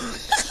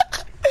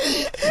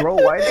 Bro,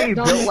 why are they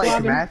built like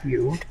Robin.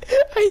 Matthew?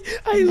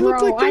 I look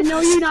Bro, like I know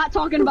you're not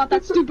talking about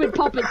that stupid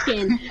puppet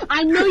skin.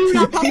 I know you're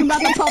not talking about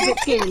the puppet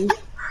skins.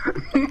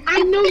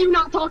 I know you're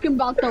not talking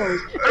about those.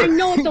 I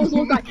know what those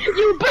look like.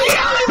 You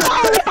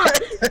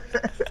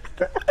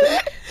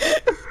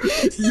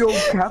Yo,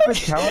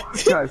 Capital,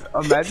 guys,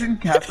 imagine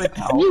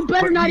Capital. You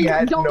better but not he even.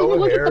 had Don't no even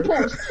look hair. at the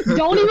post.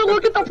 Don't even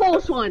look at the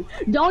post one.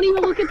 Don't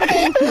even look at the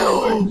post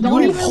one.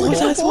 Don't even look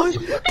at the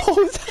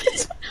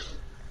post.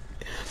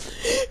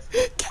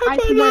 I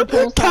swear,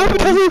 post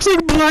Capital looks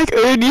like Black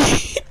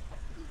Ernie.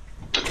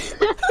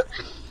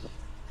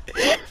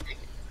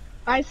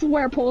 I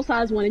swear, Pulse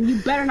has one, and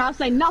you better not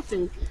say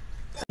nothing.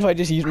 If I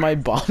just use my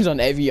bombs on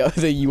every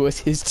other U.S.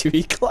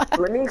 history class.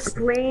 Let me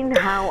explain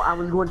how I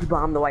was going to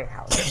bomb the White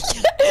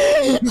House.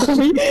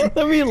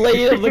 let me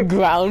lay it on the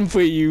ground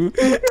for you.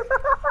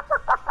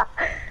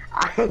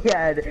 I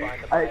had,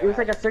 it was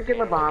like a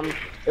circular bomb.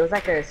 It was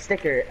like a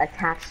sticker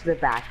attached to the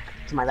back,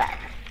 to my back.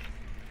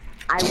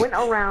 I went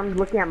around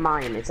looking at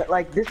monuments.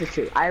 Like, this is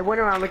true. I went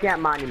around looking at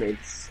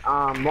monuments.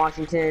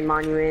 Washington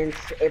monuments,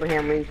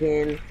 Abraham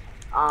Lincoln,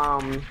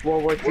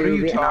 World War II, What are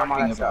you Vietnam, all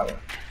talking that about?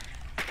 stuff.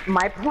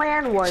 My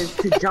plan was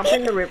to jump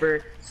in the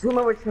river, swim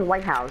over to the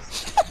White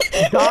House,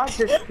 dodge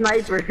the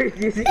snipers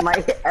using my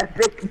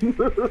epic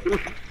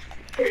move,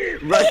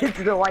 run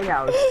into the White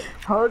House,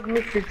 hug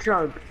Mr.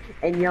 Trump,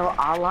 and yell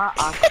Allah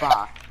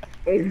Akbar,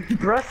 and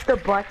press the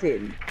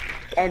button,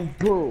 and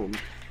boom,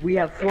 we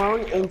have flown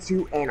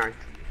into anarchy.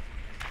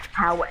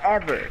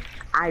 However,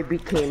 I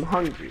became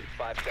hungry.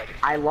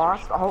 I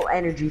lost all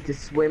energy to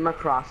swim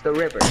across the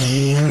river.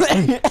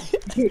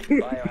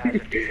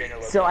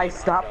 So I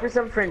stopped for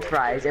some french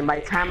fries, and by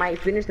the time I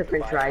finished the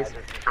french fries,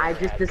 I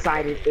just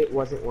decided it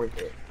wasn't worth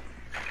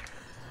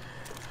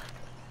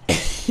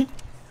it.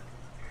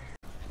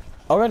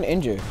 I'll run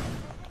injured.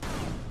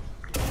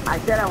 I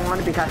said I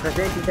wanted because I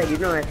think she said you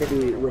don't have to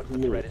be with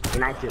me,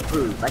 and I should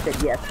prove. I said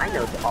yes, I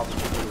know to all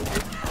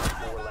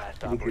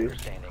the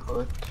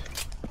people.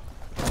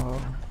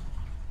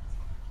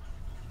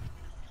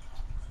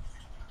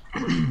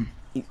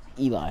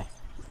 Eli.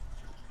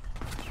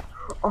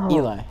 Oh.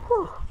 Eli.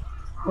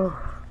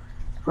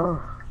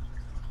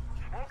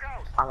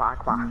 Allah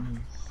Akbar.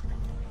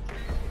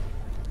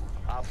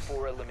 Op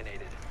 4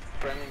 eliminated.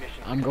 Friendly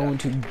mission. I'm going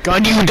to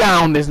gun you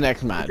down this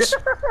next match.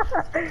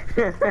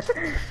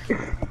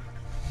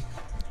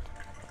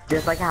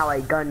 Just like how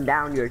I gunned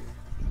down your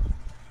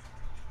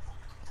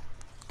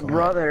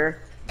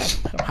brother.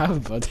 How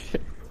brother?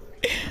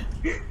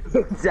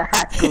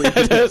 Exactly.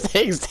 That's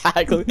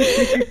exactly.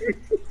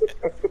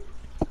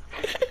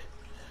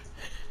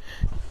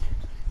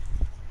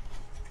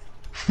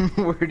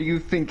 Where do you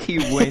think he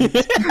went?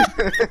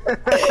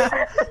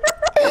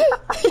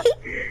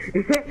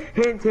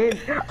 Hint, hint.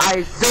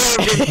 I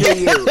served it to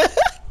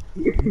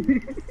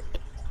you.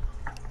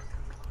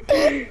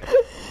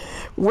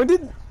 When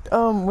did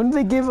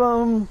they give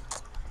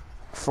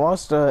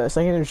Frost a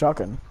secondary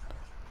shotgun?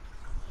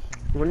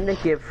 When did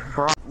they give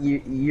Frost?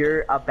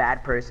 You're a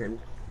bad person.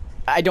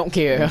 I don't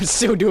care. I'm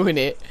still doing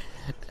it.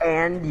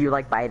 And you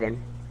like Biden.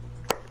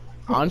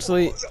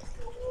 Honestly,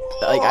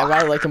 like I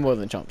rather like him more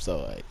than Trump. So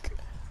like.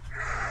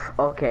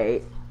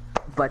 Okay,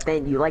 but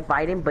then you like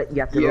Biden, but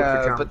you have to vote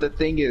for Trump. But the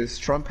thing is,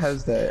 Trump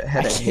has the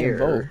head of hair,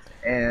 vote.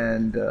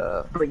 and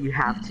but you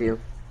have to.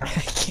 I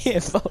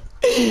can't vote.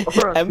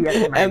 Or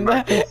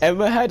else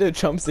Emma had a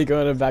Trump sticker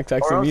on her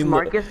backpack, or so else me and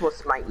Marcus will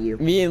smite you.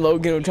 me and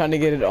Logan were trying to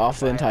get it off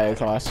the entire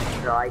class.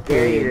 So I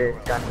dare you to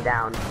gun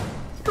down.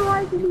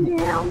 Strike me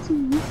down,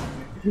 please.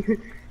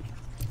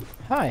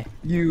 Hi.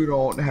 you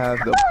don't have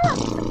the.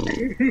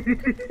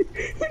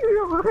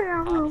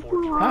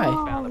 Hi.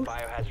 Found the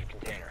biohazard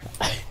container.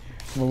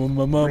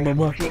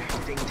 Mama.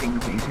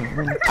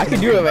 I can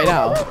do it right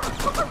now.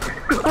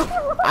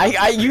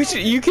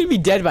 You could be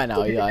dead by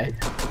now, Eli.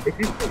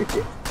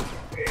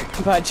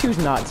 But I choose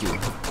not to.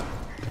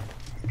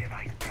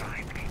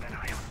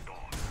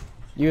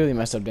 You really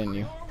messed up, didn't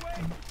you?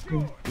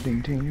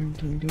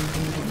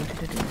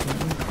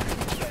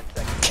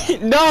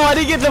 No, I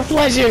didn't get the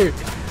pleasure!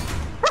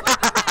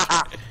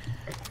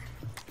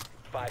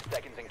 5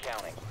 seconds and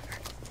counting.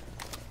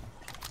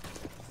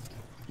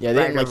 Yeah,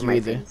 they didn't like you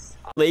either.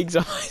 Legs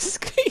on my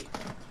screen.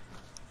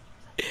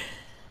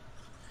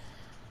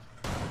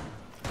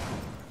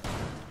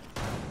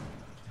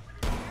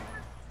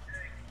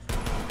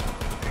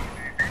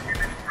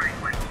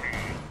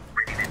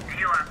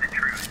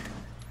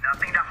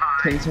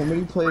 Can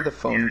somebody play the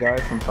phone guy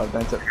from Five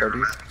Nights at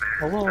Freddy's?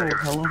 Hello.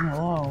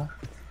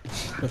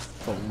 The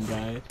phone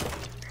guy.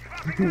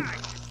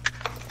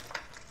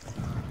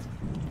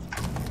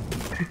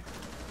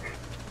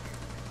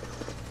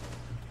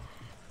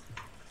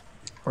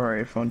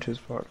 Alright, phone to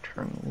spot,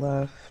 turn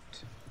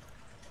left.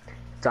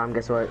 Tom,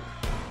 guess what?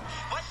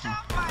 What's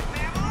up, my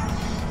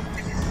mammals?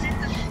 This is Sid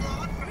the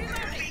Sloth from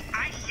Therapy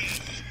Ice,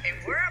 and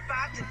we're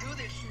about to do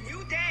this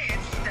new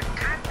dance, the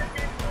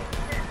Continental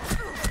Dance.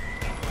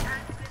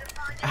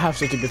 I have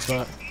such a good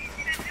spot.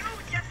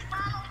 Just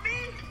follow me.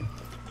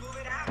 Move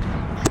it out.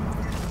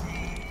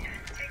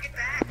 Take it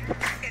back.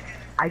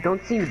 I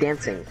don't see you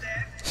dancing.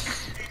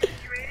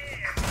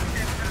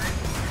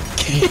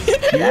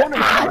 You wanna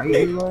try,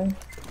 Eli?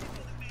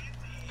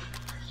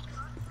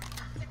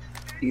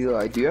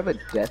 Eli, do you have a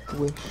death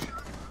wish?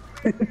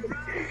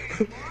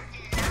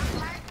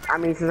 I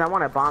mean, since I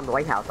want to bomb the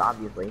White House,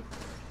 obviously.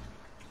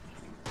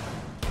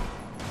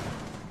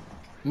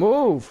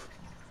 Move!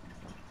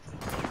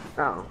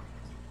 Oh.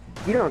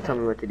 You don't tell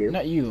me what to do.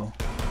 Not you.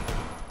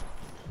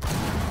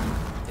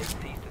 They've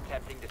ceased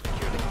attempting to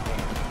secure the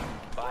container.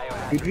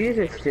 Biohazard Did you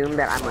just assume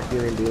that I'm a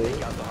human being?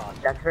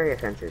 That's very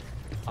offensive.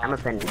 I'm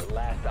offended.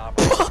 last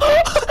operator.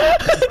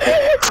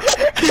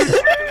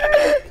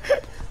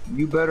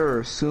 You better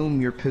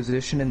assume your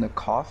position in the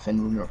coffin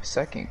in a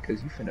second,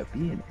 cause you finna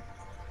be in it.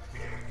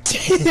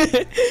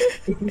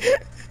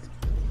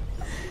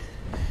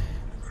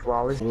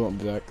 Flawless. We won't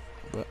be back,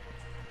 but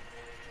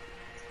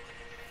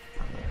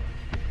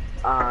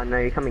No,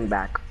 you're coming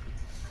back.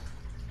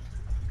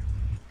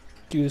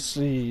 do the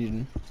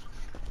scene.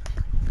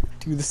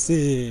 Do the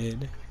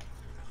scene.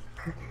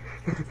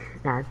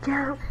 Now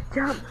jump,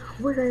 jump,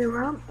 wiggle your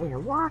rump,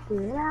 and walk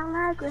it out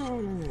like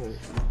granny.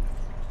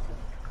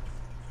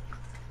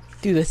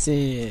 Do the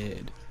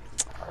scene.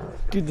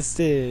 Do the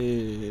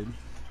scene.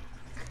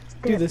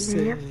 Do the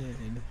scene.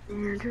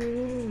 Then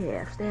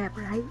trip, step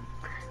right,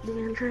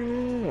 then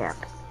trip.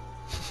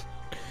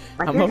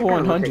 I'm level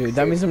 100.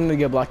 That means I'm gonna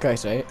get black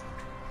ice, right?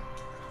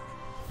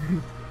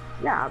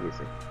 Yeah,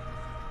 obviously.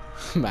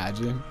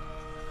 Imagine.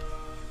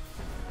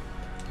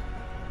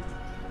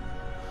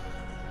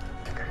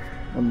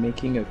 I'm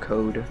making a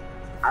code.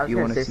 I was You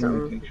gonna wanna say see my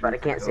something, picture? but I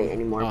can't say it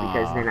anymore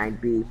because Aw. then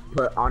I'd be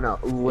put on a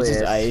This list.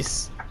 is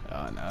ice.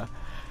 Oh no.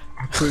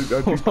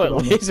 What What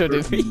laser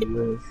did we?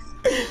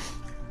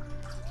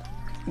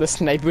 The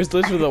snipers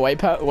list with the White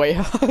House.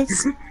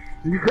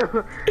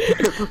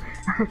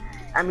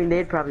 I mean,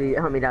 they'd probably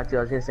hunt me down too.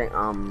 I was gonna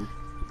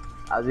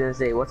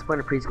say, what's the point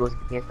of preschools if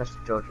you can't touch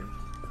the children?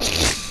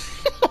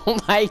 Oh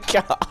my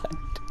god.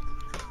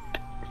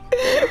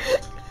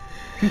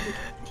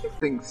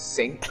 Thing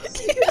sinks.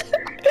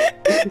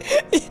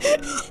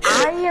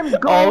 I am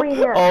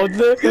going all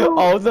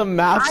the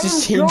maps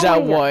just change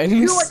at once.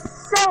 to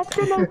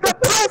assassinate the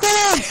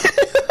president!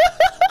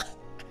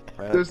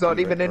 There's not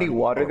even any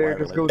water there,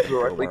 just goes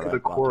directly to the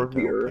core of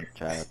the earth.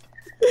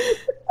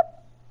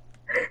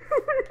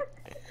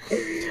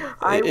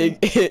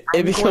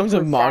 It becomes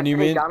a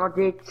monument. Donald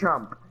J.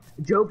 Trump,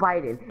 Joe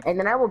Biden, and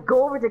then I will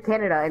go over to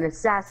Canada and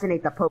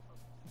assassinate the Pope.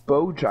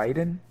 Bo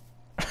Jiden?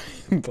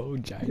 Bo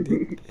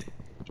Jiden.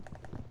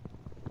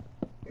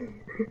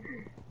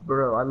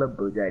 Bro, I love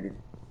Bo Jiden.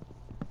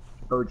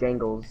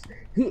 Bojangles.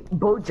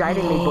 Bo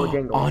Jiden made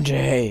Bojangles.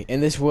 Andre, in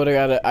this world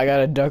I got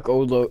a duck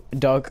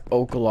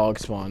oak log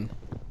spawn.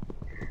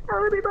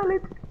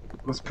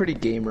 That's pretty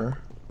gamer.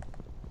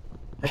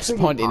 I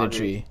spawned in a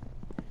tree.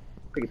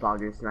 Pretty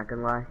poggers, not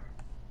gonna lie.